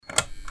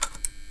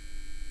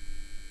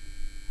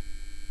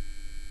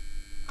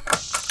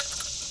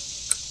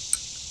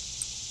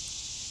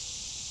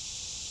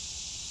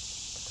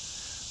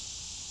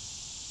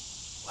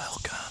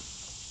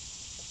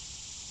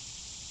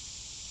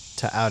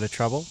to Out of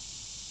Trouble,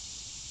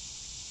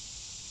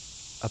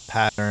 a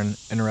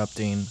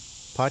pattern-interrupting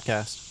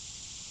podcast.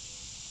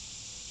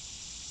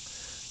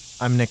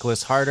 I'm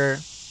Nicholas Harder.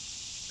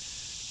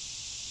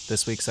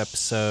 This week's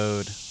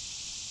episode,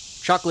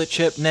 Chocolate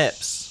Chip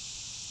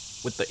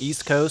Nips with the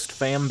East Coast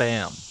Fam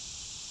Bam.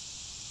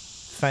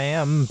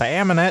 Fam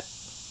Bamming it.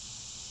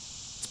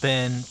 It's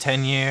been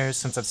 10 years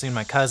since I've seen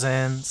my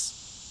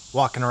cousins,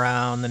 walking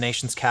around the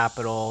nation's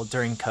capital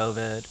during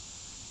COVID,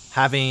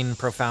 having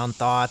profound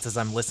thoughts as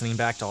I'm listening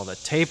back to all the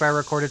tape I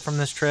recorded from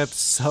this trip.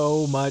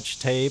 So much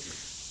tape.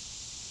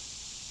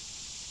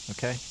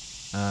 Okay.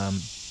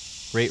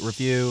 Rate,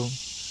 review.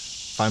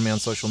 Find me on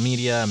social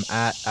media. I'm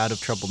at Out of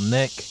Trouble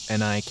Nick,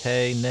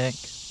 N-I-K, Nick.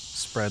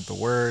 Spread the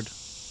word.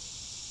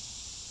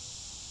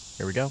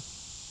 Here we go.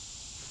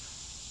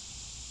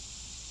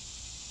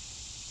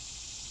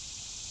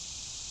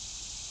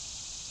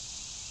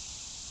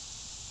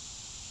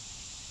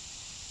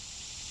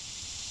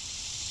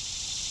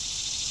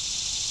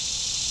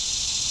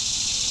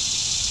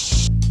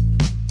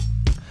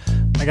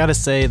 I gotta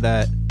say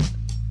that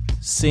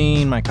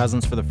seeing my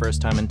cousins for the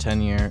first time in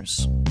 10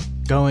 years,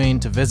 going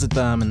to visit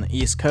them in the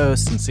East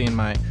Coast and seeing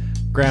my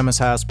grandma's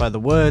house by the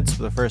woods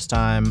for the first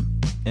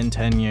time in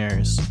 10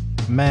 years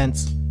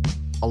meant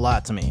a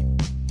lot to me.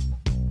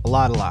 A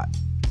lot.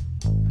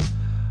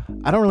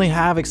 I don't really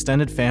have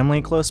extended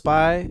family close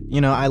by. You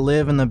know, I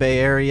live in the Bay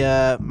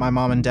Area. My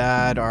mom and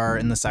dad are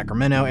in the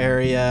Sacramento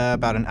area,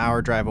 about an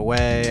hour drive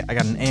away. I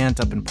got an aunt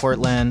up in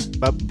Portland.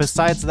 But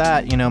besides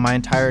that, you know, my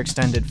entire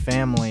extended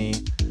family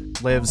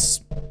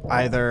lives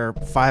either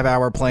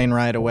 5-hour plane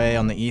ride away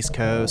on the East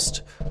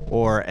Coast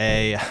or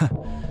a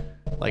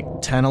like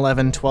 10,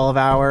 11,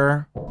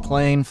 12-hour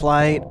plane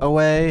flight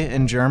away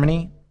in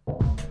Germany.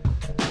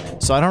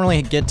 So I don't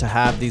really get to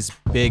have these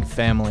big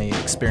family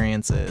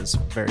experiences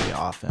very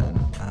often.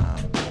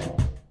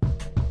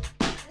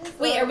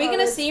 Wait, are we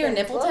gonna see your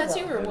nipple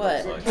tattoo or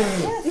what?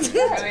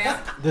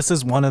 This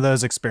is one of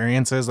those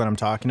experiences that I'm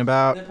talking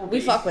about.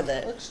 We fuck with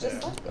it.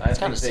 I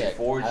think they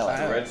forged the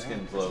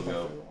Redskins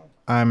logo.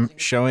 I'm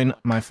showing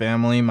my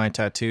family my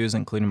tattoos,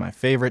 including my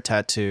favorite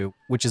tattoo,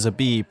 which is a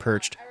bee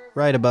perched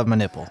right above my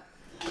nipple.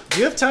 Do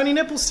you have tiny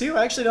nipples too?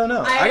 I actually don't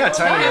know. I got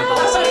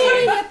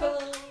tiny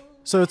nipples.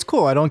 So it's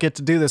cool. I don't get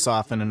to do this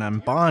often, and I'm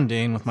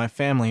bonding with my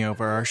family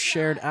over our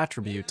shared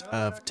attribute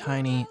of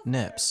tiny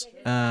nips.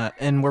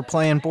 And we're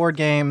playing board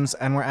games,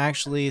 and we're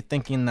actually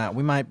thinking that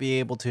we might be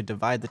able to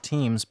divide the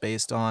teams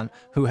based on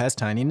who has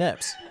tiny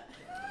nips.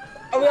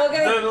 Are we all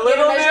gonna get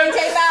a measuring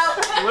tape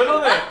out?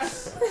 Little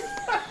nips.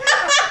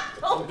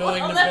 I'm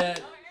going to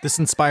bed. This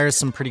inspires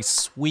some pretty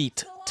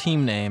sweet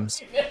team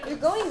names. You're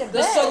going to bed.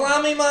 The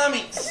Salami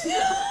Mommies.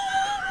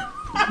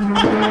 And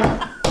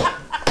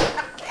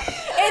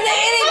the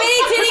itty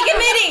bitty titty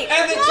committee.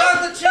 And the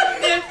chocolate chip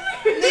nip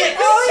nips.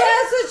 Oh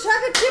yes, the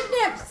chocolate chip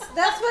nips.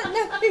 That's what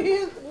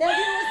Nebby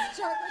was,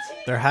 chocolate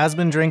chip. There has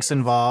been drinks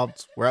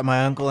involved. We're at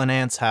my uncle and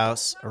aunt's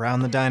house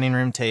around the dining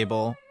room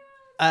table.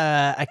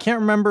 I can't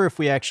remember if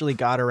we actually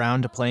got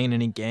around to playing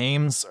any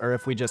games or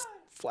if we just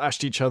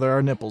flashed each other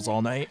our nipples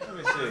all night. Wow.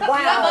 You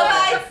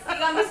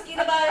got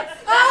mosquito bites.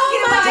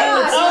 Oh my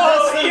God.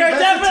 Oh, you're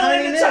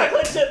definitely the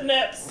chocolate chip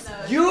nips.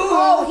 He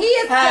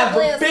is have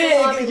definitely a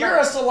salami big. You're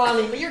mommy. a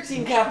salami, but you're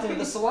team captain of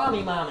the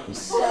Salami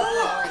Mommies.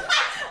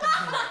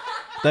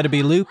 That'd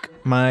be Luke,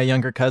 my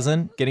younger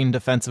cousin, getting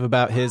defensive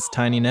about his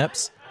tiny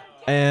nips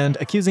and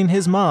accusing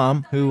his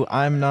mom, who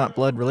I'm not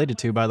blood related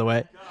to, by the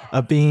way,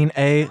 of being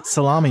a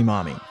salami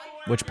mommy,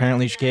 which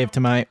apparently she gave to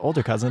my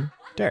older cousin,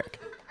 Derek.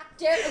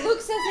 Luke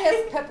says he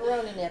has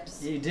pepperoni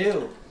nips. You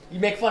do. You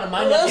make fun of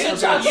my nips. You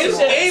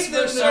gave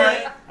them to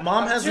her.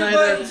 Mom has Two neither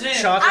buttons in.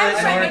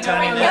 chocolate nor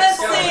tiny nips.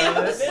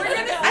 Let's see.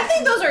 I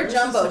think those are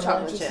jumbo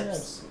chocolate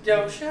chips.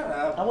 Yo, shut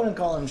up. I wouldn't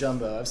call them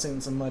jumbo. I've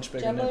seen some much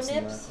bigger Jumbo nips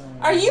than nips? that.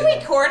 Are you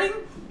recording?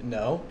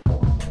 No.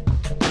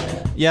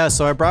 Yeah,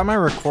 so I brought my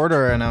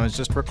recorder and I was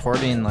just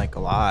recording like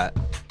a lot.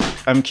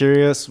 I'm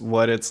curious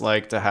what it's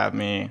like to have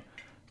me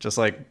just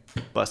like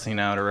busting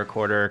out a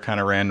recorder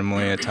kind of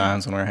randomly at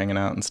times when we're hanging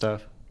out and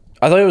stuff.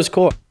 I thought it was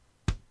cool.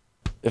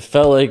 It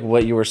felt like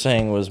what you were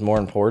saying was more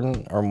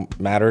important or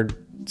mattered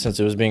since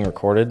it was being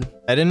recorded.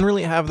 I didn't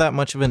really have that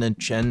much of an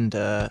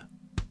agenda.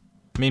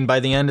 I mean, by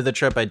the end of the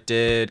trip, I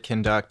did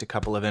conduct a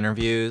couple of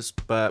interviews,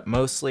 but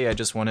mostly I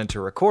just wanted to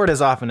record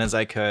as often as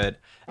I could,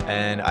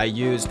 and I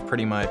used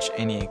pretty much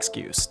any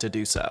excuse to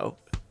do so.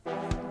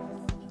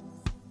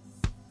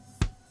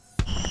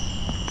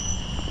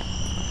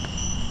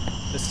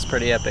 This is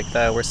pretty epic,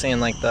 though. We're seeing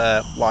like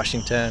the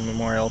Washington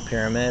Memorial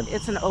Pyramid.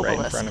 It's an right in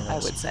obelisk, front of I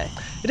us. would say.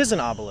 It is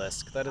an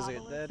obelisk.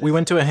 We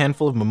went to a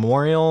handful of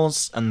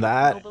memorials, and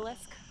that,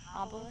 Obelisk?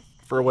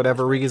 for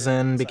whatever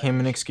reason, became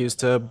an excuse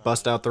to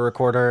bust out the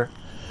recorder.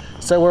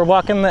 So we're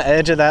walking the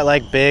edge of that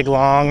like big,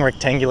 long,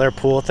 rectangular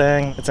pool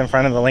thing. It's in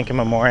front of the Lincoln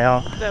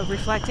Memorial. The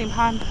reflecting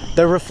pond?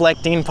 The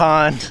reflecting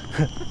pond.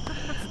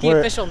 The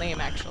official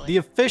name, actually. The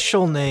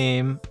official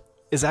name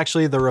is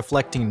actually the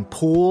reflecting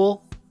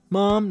pool,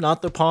 Mom,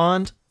 not the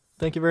pond.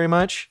 Thank you very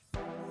much.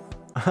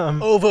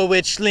 Over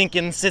which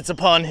Lincoln sits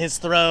upon his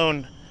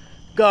throne,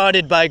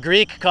 guarded by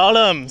Greek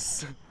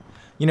columns.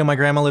 You know, my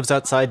grandma lives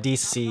outside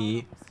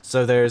D.C.,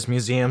 so there's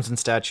museums and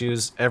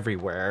statues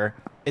everywhere.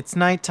 It's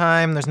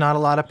nighttime, there's not a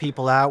lot of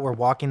people out. We're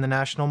walking the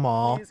National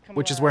Mall,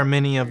 which is where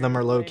many of them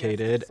are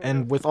located.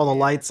 And with all the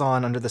lights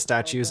on under the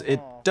statues, it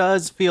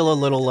does feel a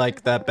little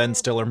like that Ben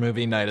Stiller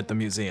movie Night at the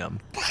Museum.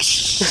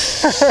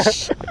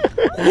 He's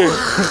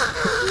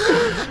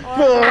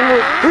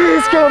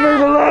coming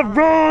to left,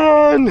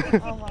 run!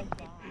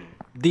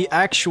 The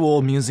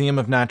actual Museum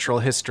of Natural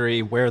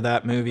History where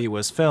that movie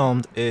was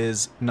filmed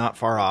is not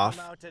far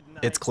off.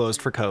 It's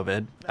closed for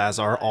COVID, as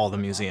are all the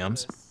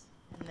museums.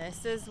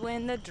 This is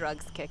when the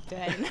drugs kicked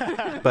in.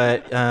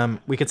 But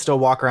we could still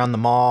walk around the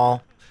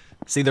mall,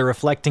 see the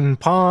reflecting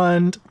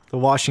pond, the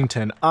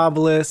Washington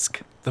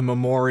obelisk, the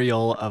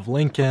memorial of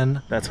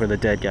Lincoln. That's where the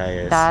dead guy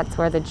is. That's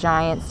where the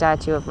giant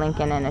statue of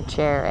Lincoln in a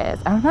chair is.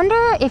 I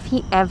wonder if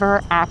he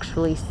ever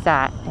actually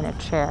sat in a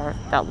chair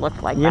that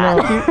looked like that. You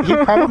know,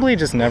 he probably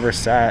just never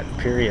sat,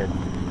 period.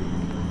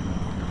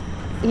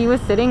 He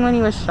was sitting when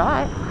he was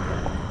shot.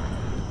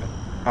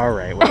 All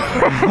right, well.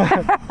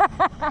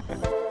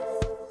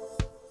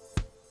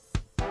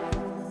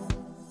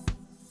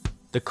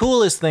 The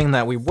coolest thing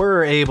that we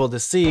were able to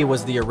see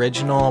was the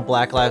original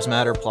Black Lives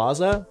Matter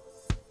Plaza.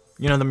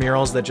 You know, the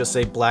murals that just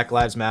say Black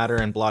Lives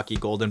Matter in blocky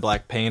gold and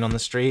black paint on the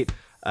street?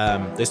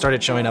 They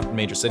started showing up in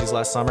major cities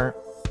last summer.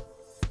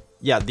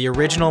 Yeah, the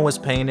original was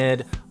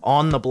painted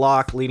on the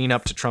block leading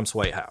up to Trump's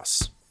White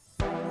House.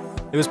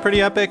 It was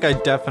pretty epic. I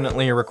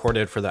definitely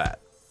recorded for that.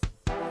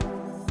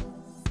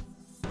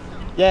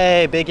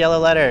 Yay, big yellow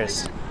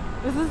letters.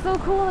 This is so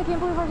cool. I can't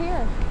believe we're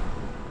here.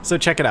 So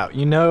check it out.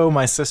 You know,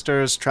 my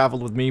sister's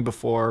traveled with me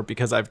before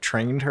because I've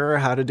trained her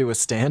how to do a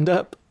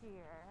stand-up.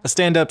 A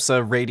stand-up's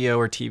a radio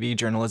or TV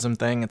journalism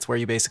thing. It's where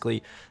you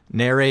basically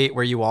narrate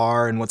where you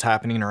are and what's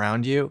happening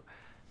around you.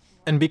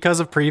 And because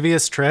of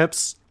previous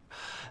trips,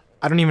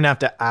 I don't even have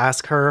to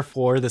ask her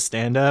for the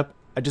stand-up.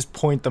 I just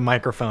point the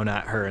microphone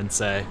at her and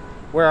say,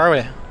 Where are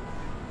we?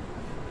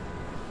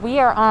 We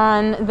are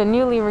on the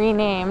newly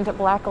renamed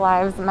Black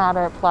Lives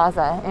Matter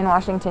Plaza in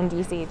Washington,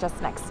 D.C.,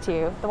 just next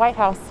to the White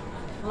House.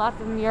 Lots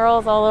of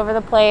murals all over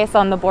the place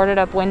on the boarded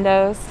up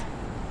windows.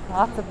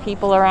 Lots of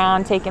people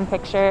around taking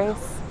pictures.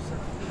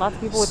 Lots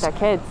of people with their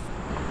kids.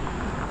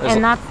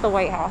 And that's the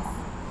White House.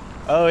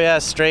 Oh yeah,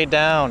 straight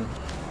down.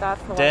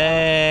 That's the White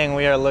Dang,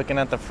 we are looking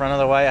at the front of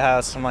the White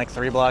House from like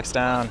 3 blocks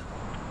down.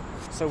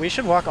 So we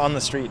should walk on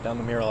the street down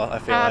the mural, I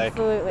feel like.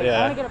 Absolutely. Yeah.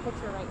 I want to get a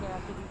picture right here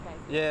after these guys.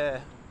 Yeah.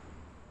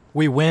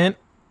 we went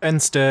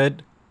and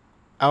stood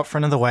out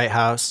front of the White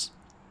House.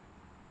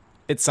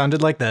 It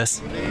sounded like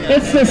this.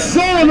 It's the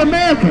soul of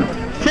America.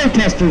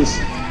 Protesters.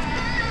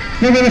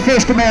 They were the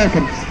first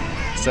Americans.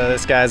 So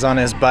this guy's on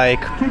his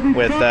bike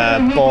with a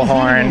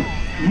bullhorn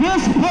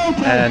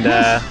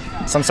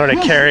and some sort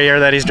of carrier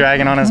that he's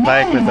dragging on his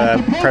bike with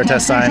a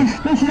protest sign.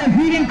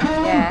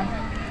 Yeah.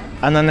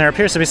 And then there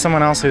appears to be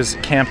someone else who's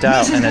camped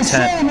out in a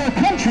tent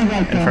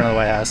in front of the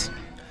White House.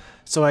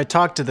 So I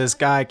talked to this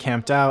guy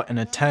camped out in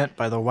a tent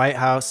by the White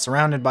House,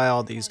 surrounded by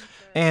all these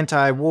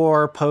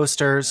anti-war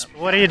posters.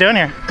 What are you doing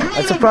here?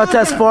 It's a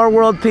protest for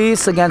world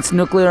peace, against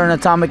nuclear and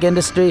atomic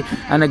industry,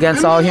 and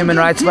against all human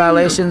rights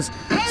violations.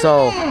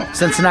 So,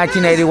 since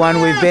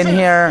 1981, we've been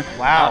here.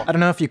 Wow. I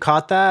don't know if you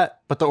caught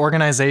that, but the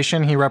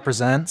organization he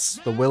represents,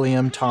 the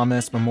William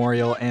Thomas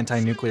Memorial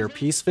Anti-Nuclear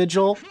Peace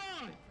Vigil,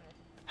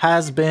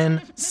 has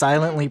been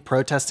silently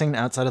protesting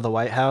outside of the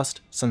White House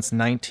since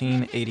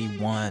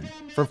 1981.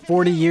 For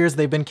 40 years,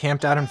 they've been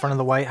camped out in front of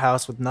the White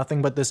House with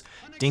nothing but this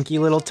dinky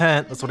little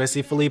tent. That's what I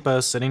see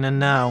Filippo sitting in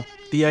now.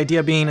 The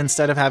idea being,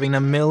 instead of having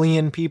 1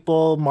 million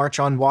people march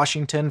on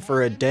Washington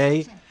for a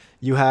day,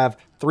 you have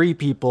 3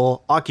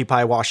 people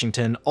occupy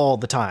Washington all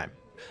the time.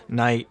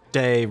 Night,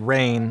 day,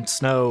 rain,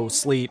 snow,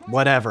 sleet,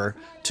 whatever,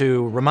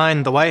 to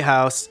remind the White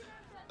House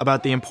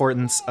about the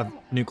importance of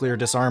nuclear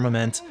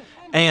disarmament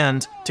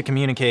and to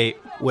communicate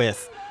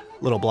with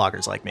little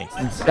bloggers like me.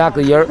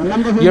 Exactly. You're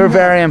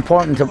very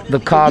important to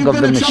the cog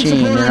of the machine,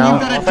 you know?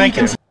 Well, thank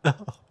you.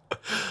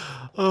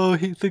 Oh,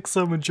 he thinks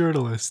I'm a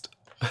journalist.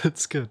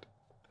 It's good.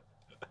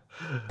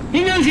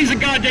 He knows he's a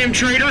goddamn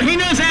traitor. He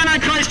knows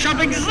Antichrist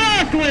Trump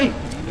exactly.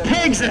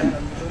 Pegs him.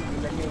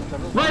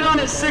 Right on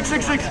his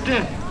 666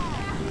 dick.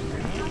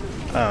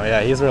 Oh yeah,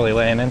 he's really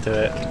laying into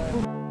it.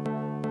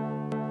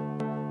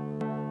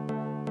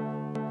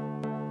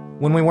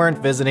 When we weren't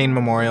visiting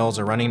memorials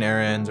or running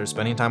errands or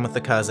spending time with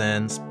the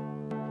cousins,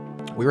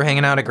 we were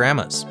hanging out at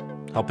Grandma's,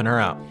 helping her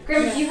out.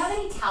 Grandma, do you have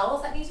any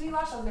towels that need to be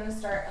washed? I'm gonna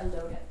start a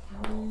load of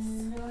towels.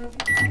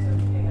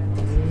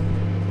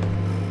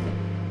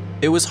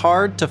 It was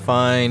hard to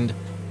find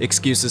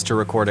excuses to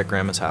record at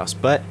Grandma's house,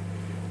 but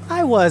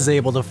I was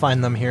able to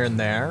find them here and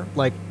there,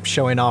 like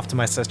showing off to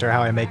my sister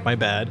how I make my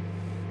bed.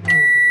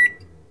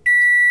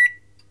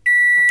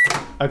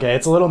 Okay,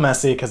 it's a little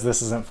messy because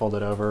this isn't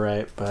folded over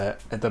right, but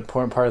the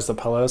important part is the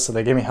pillows. So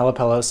they gave me hella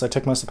pillows, so I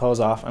took most of the pillows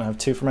off, and I have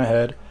 2 for my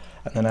head,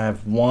 and then I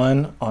have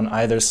 1 on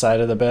either side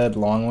of the bed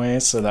long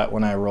ways, so that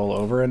when I roll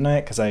over at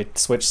night, because I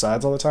switch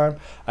sides all the time,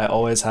 I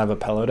always have a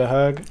pillow to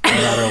hug, no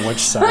matter which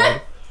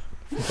side.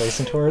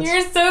 facing towards.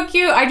 You're so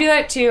cute. I do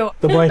that too.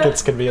 The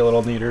blankets could be a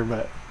little neater,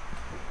 but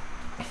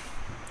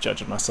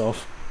judging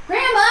myself.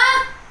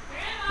 Grandma!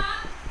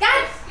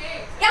 God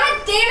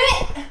damn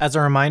it! As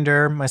a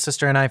reminder, my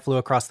sister and I flew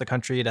across the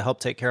country to help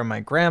take care of my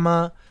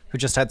grandma, who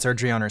just had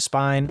surgery on her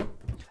spine.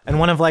 And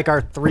one of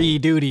our 3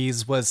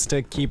 duties was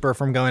to keep her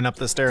from going up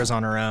the stairs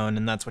on her own,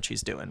 and that's what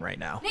she's doing right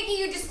now. Nikki,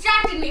 you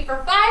distracted me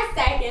for 5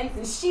 seconds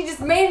and she just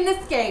made an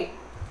escape.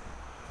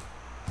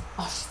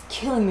 Oh, she's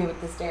killing me with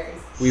the stairs.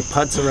 We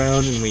putz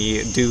around and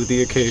we do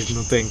the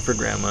occasional thing for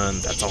grandma, and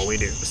that's all we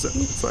do.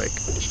 So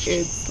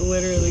it's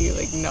literally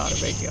not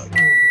a big deal.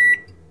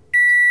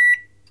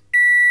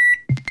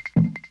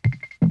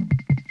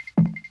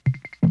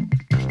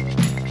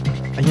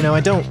 I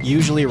don't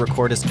usually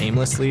record as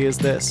aimlessly as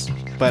this,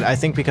 but I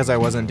think because I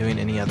wasn't doing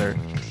any other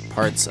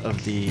parts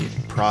of the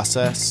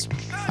process,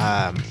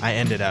 I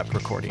ended up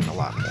recording a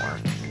lot more.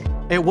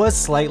 It was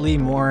slightly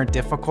more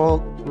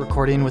difficult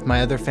recording with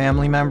my other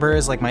family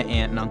members, like my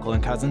aunt and uncle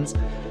and cousins.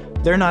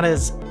 They're not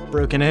as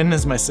broken in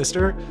as my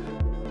sister.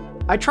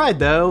 I tried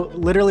though.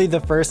 Literally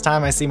the first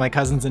time I see my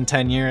cousins in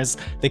 10 years,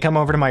 they come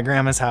over to my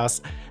grandma's house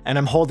and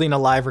I'm holding a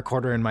live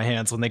recorder in my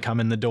hands when they come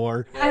in the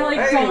door. Hey,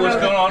 what's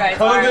going on?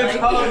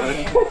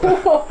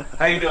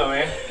 How you doing,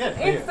 man? Good.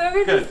 It's so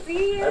good to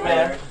see you. Hey,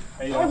 man.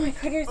 Oh my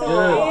God, you're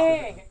so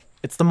big.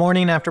 It's the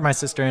morning after my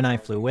sister and I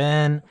flew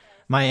in.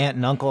 My aunt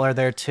and uncle are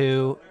there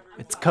too.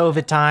 It's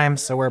COVID time,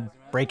 so we're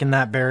breaking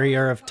that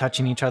barrier of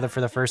touching each other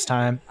for the first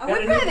time.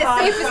 We're probably the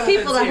safest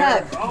people to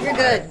hug. You're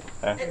good.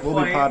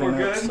 We'll be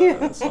potting up, so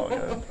it's all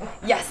good.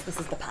 Yes, this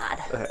is the pod.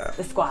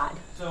 The squad.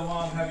 So,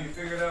 Mom, have you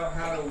figured out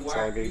how to It's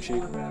all good,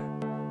 Chief.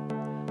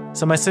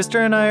 So my sister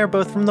and I are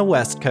both from the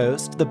West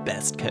Coast, the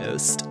best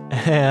coast,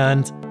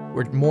 and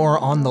we're more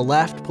on the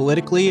left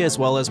politically, as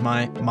well as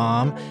my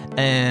mom,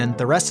 and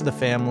the rest of the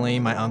family,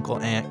 my uncle,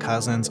 aunt,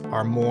 cousins,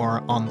 are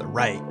more on the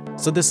right.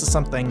 So this is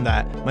something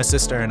that my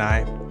sister and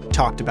I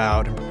talked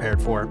about and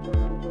prepared for.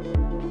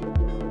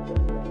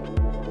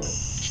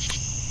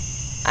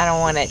 I don't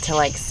want it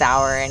to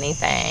sour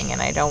anything,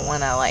 and I don't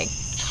want to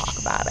talk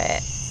about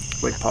it.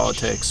 Like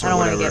politics or I don't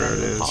want whatever to get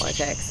it into is.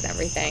 politics and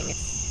everything.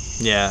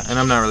 Yeah, and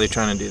I'm not really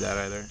trying to do that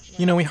either.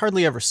 We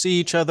hardly ever see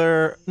each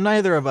other.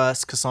 Neither of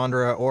us,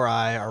 Cassandra or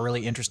I, are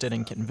really interested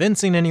in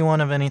convincing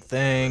anyone of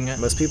anything.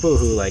 Most people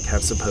who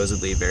have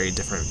supposedly very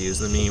different views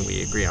than me,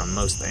 we agree on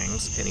most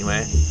things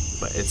anyway.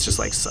 But it's just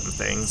some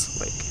things.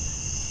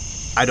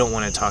 I don't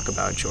want to talk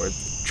about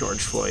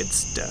George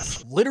Floyd's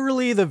death.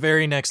 Literally the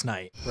very next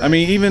night. Right? I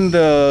mean, even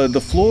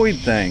the Floyd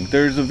thing.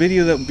 There's a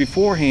video that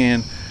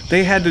beforehand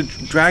they had to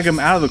drag him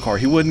out of the car.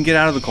 He wouldn't get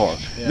out of the car.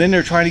 Yeah. Then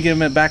they're trying to get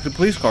him back to the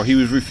police car. He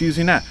was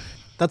refusing that.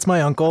 That's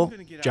my uncle,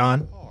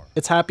 John.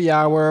 It's happy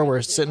hour.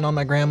 We're sitting on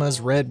my grandma's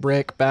red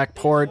brick back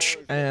porch,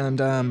 and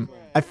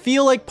I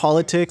feel like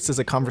politics as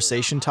a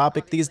conversation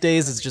topic these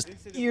days is just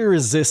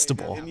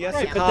irresistible. And yes,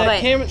 the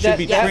cop should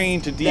be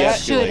trained to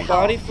de-escalate.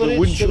 But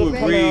wouldn't you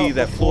agree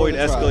that Floyd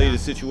escalated the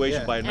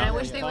situation by not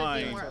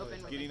complying?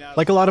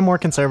 Like a lot of more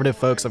conservative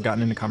folks I've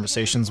gotten into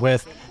conversations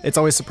with, it's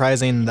always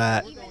surprising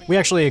that we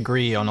actually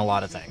agree on a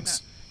lot of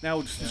things.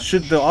 Now,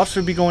 should the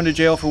officer be going to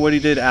jail for what he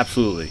did?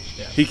 Absolutely.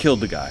 Yeah. He killed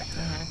the guy.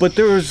 But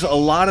there was a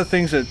lot of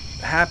things that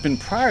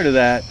happened prior to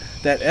that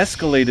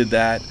escalated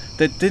that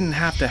didn't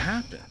have to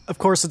happen. Of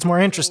course, it's more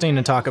interesting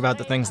to talk about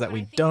the things that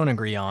we don't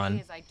agree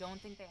on.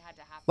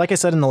 Like I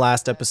said in the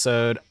last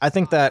episode, I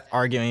think that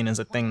arguing is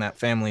a thing that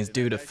families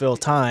do to fill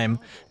time,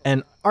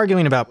 and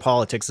arguing about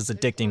politics is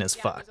addicting as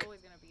fuck.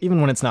 Even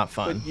when it's not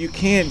fun. But you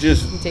can't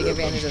just take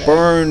advantage of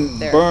burn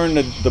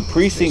the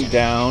precinct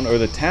down or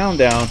the town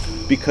down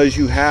because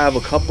you have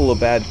a couple of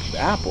bad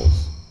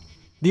apples.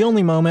 The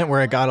only moment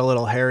where it got a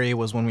little hairy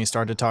was when we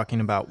started talking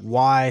about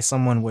why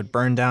someone would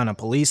burn down a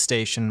police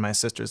station. My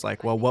sister's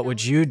like, well, what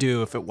would you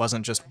do if it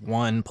wasn't just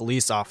one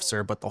police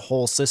officer, but the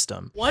whole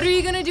system? What are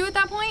you going to do at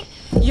that point?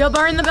 You'll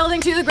burn the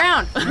building to the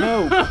ground.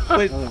 No,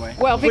 but...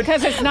 Well,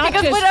 because it's not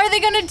just... What are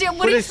they going to do?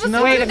 What are you supposed to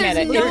do? Wait a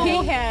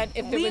minute.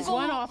 If there was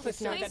one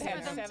officer that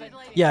had 7...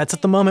 Yeah, it's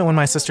at the moment when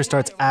my sister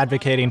starts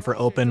advocating for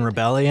open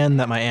rebellion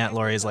that my Aunt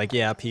Lori's like,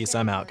 yeah, peace,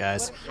 I'm out,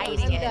 guys.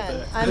 Hiding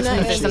it. I'm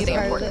not going to be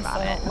part of this.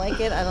 I don't like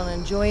it. I don't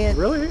enjoy it.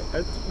 Really?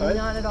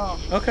 Not at all.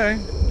 Okay.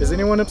 Is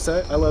anyone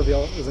upset? I love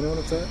y'all. Is anyone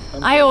upset?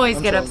 I always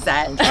get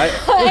upset.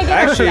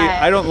 Actually,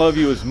 I don't love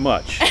you as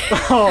much.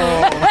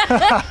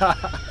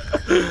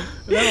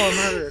 No, I'm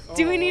hurt.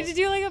 Do we need to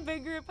do a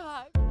big group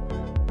hug?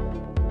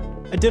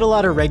 I did a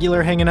lot of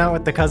regular hanging out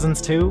with the cousins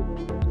too,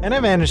 and I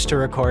managed to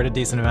record a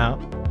decent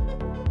amount.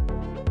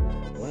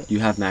 You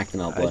have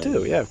Macdonald blood. I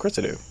do, yeah, of course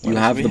I do. You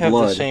have the blood. We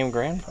have the same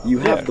grandfather. You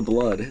have the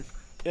blood.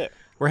 Yeah.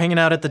 We're hanging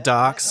out at the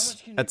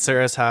docks at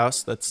Sarah's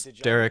house. That's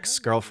Derek's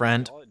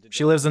girlfriend.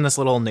 She lives in this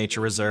little nature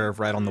reserve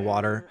right on the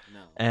water.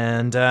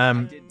 And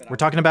we're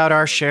talking about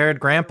our shared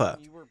grandpa,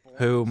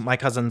 who my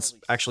cousins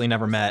actually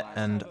never met,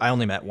 and I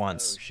only met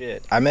once.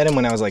 Shit. I met him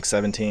when I was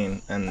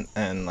 17, and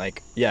I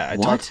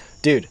What? talked.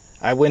 Dude,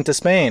 I went to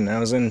Spain. I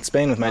was in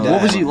Spain with my dad.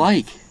 What was he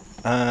like?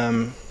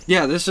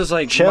 Yeah, this is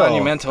like Chill.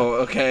 monumental,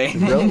 okay?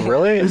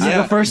 Really? This is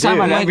the first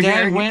time I'm ever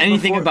hearing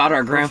anything about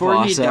our grandpa.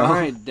 Before he So.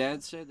 died,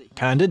 Dad said that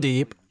Kinda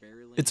deep.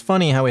 It's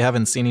funny how we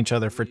haven't seen each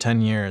other for 10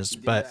 years,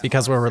 but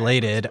because we're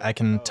related, I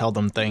can tell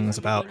them things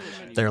about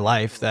their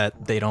life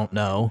that they don't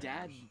know.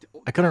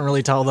 I couldn't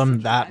really tell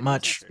them that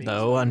much,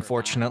 though,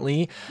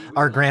 unfortunately.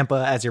 Our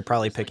grandpa, as you're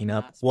probably picking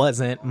up,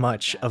 wasn't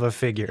much of a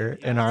figure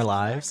in our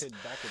lives.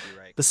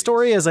 The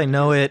story as I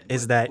know it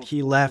is that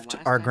he left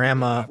our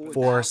grandma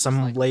for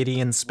some lady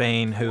in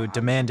Spain who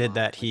demanded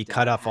that he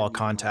cut off all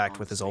contact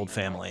with his old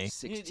family.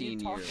 16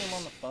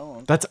 years.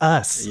 That's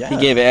us. He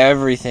gave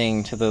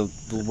everything to the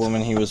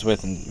woman he was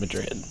with in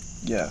Madrid.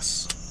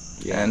 Yes.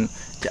 Yeah. And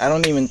I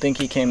don't even think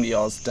he came to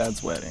y'all's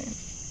dad's wedding.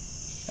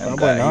 And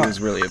Probably that not. he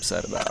was really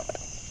upset about.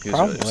 He was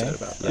Probably. really upset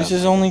about that. He's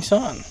his only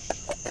son.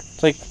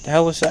 It's like, the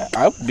hell is that?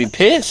 I would be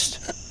pissed.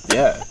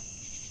 Yeah.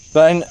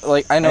 But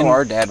I know And-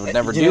 our dad would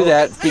never you do know,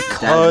 that Dad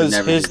because would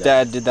never his do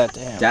that. dad did that to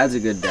him. Dad's a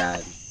good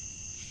dad.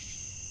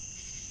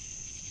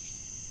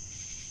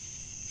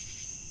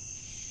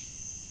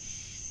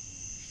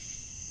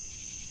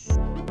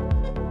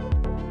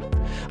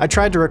 I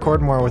tried to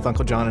record more with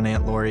Uncle John and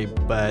Aunt Lori,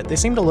 but they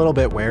seemed a little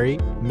bit wary,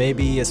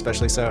 maybe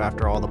especially so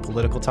after all the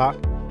political talk.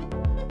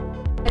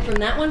 And from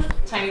that one,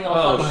 Tiny little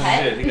Oh fluffy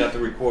pet. shit, he got the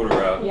recorder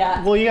out.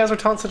 Yeah. Well, you guys were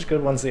telling such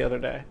good ones the other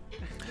day.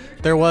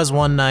 There was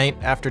one night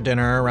after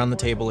dinner around the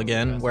table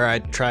again where I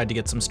tried to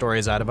get some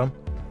stories out of him.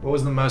 What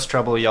was the most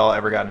trouble y'all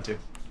ever got into?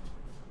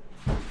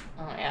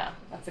 Oh yeah,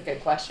 that's a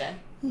good question.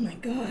 oh my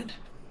God.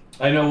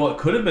 I know what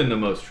could have been the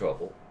most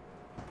trouble.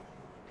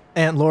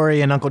 Aunt Lori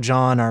and Uncle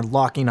John are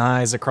locking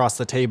eyes across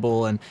the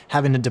table and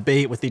having a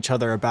debate with each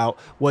other about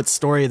what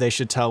story they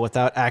should tell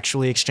without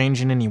actually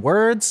exchanging any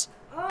words.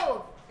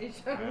 Oh. I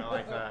don't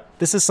like that.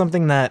 This is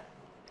something that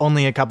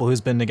only a couple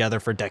who's been together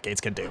for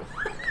decades can do.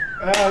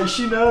 Oh,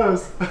 she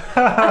knows.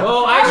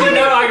 Well, actually,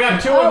 no, I got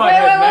two in my wait,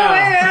 head now.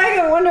 I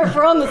can wonder if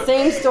we're on the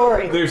same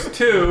story. There's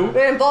two.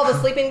 It involve a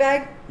sleeping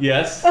bag?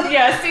 Yes.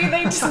 Yeah, see,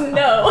 they just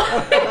know.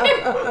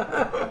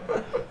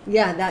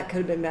 Yeah, that could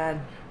have been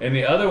bad. And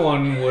the other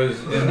one was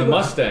in the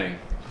Mustang.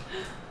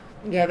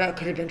 Yeah, that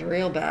could have been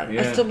real bad.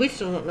 Yeah. We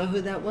still don't know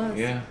who that was.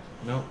 Yeah.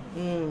 No.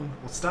 Well,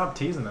 stop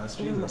teasing us,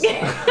 Jesus.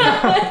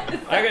 I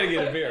gotta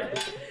get a beer.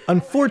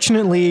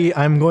 Unfortunately,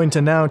 I'm going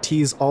to now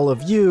tease all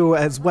of you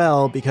as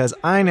well because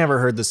I never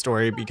heard the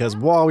story because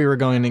while we were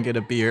going to get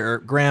a beer,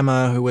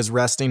 Grandma, who was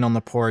resting on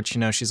the porch,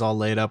 she's all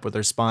laid up with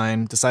her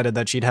spine, decided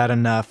that she'd had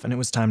enough and it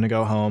was time to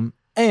go home.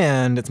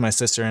 And it's my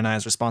sister and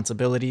I's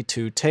responsibility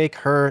to take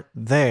her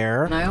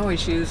there. And I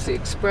always use the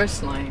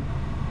express lane.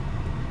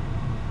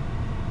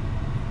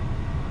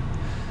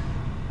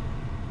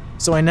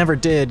 So I never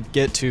did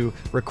get to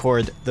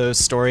record those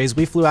stories.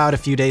 We flew out a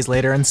few days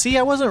later and see,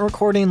 I wasn't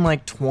recording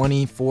like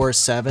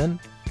 24/7,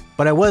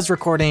 but I was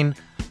recording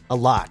a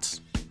lot.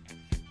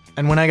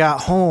 And when I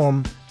got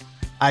home,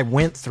 I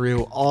went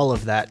through all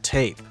of that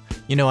tape.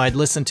 I'd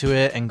listen to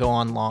it and go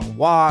on long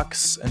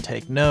walks and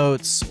take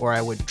notes, or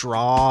I would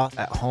draw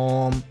at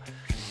home.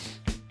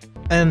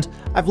 And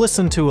I've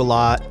listened to a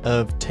lot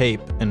of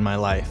tape in my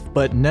life,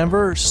 but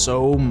never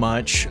so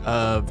much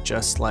of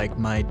just like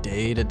my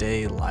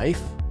day-to-day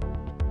life.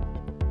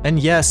 And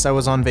yes, I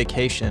was on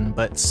vacation,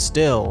 but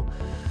still,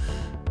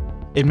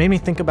 it made me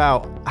think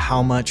about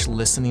how much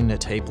listening to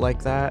tape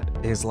like that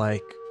is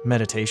like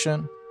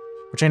meditation,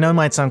 which I know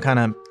might sound kind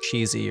of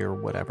cheesy or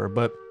whatever,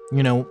 but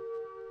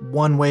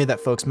one way that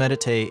folks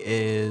meditate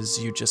is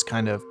you just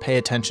kind of pay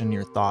attention to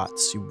your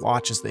thoughts. You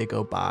watch as they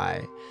go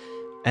by.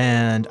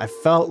 And I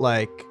felt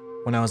like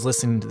when I was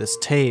listening to this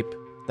tape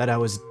that I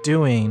was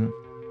doing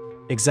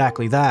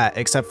exactly that,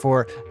 except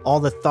for all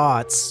the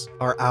thoughts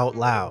are out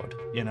loud,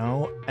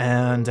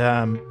 and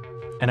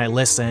I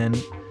listen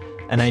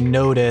and I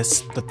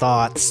notice the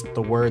thoughts,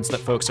 the words that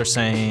folks are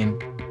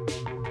saying,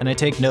 and I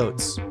take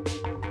notes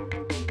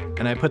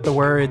and I put the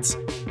words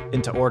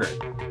into order.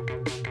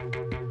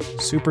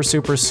 Super,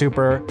 super,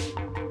 super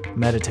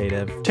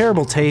meditative.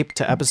 Terrible tape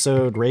to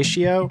episode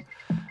ratio,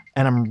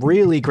 and I'm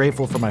really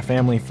grateful for my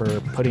family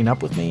for putting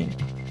up with me.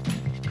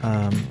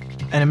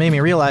 And it made me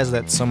realize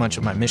that so much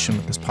of my mission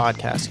with this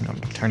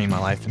podcast, turning my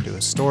life into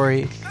a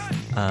story,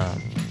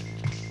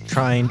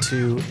 trying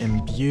to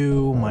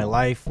imbue my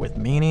life with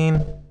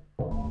meaning.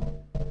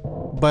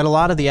 But a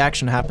lot of the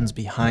action happens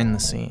behind the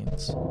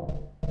scenes.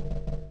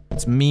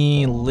 It's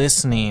me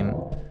listening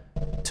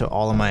to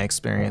all of my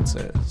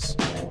experiences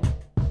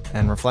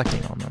and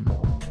reflecting on them.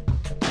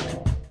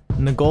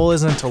 And the goal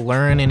isn't to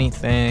learn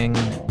anything.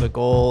 The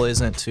goal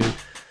isn't to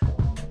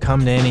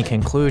come to any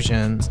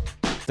conclusions.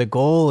 The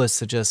goal is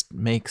to just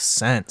make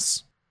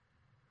sense.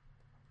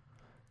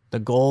 The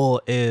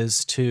goal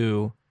is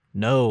to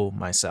know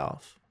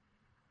myself.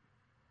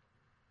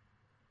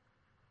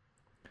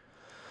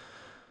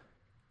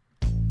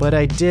 But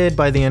I did,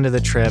 by the end of the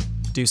trip,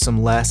 do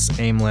some less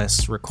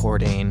aimless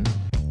recording.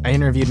 I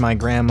interviewed my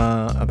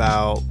grandma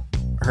about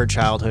her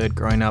childhood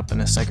growing up in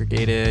a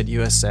segregated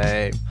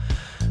USA.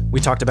 We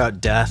talked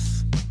about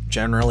death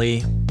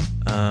generally.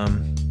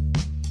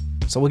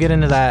 So we'll get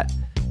into that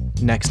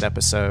next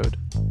episode.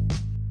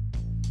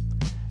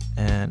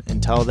 And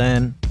until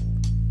then,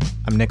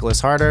 I'm Nicholas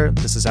Harder.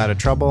 This is Out of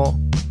Trouble.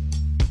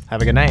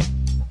 Have a good night.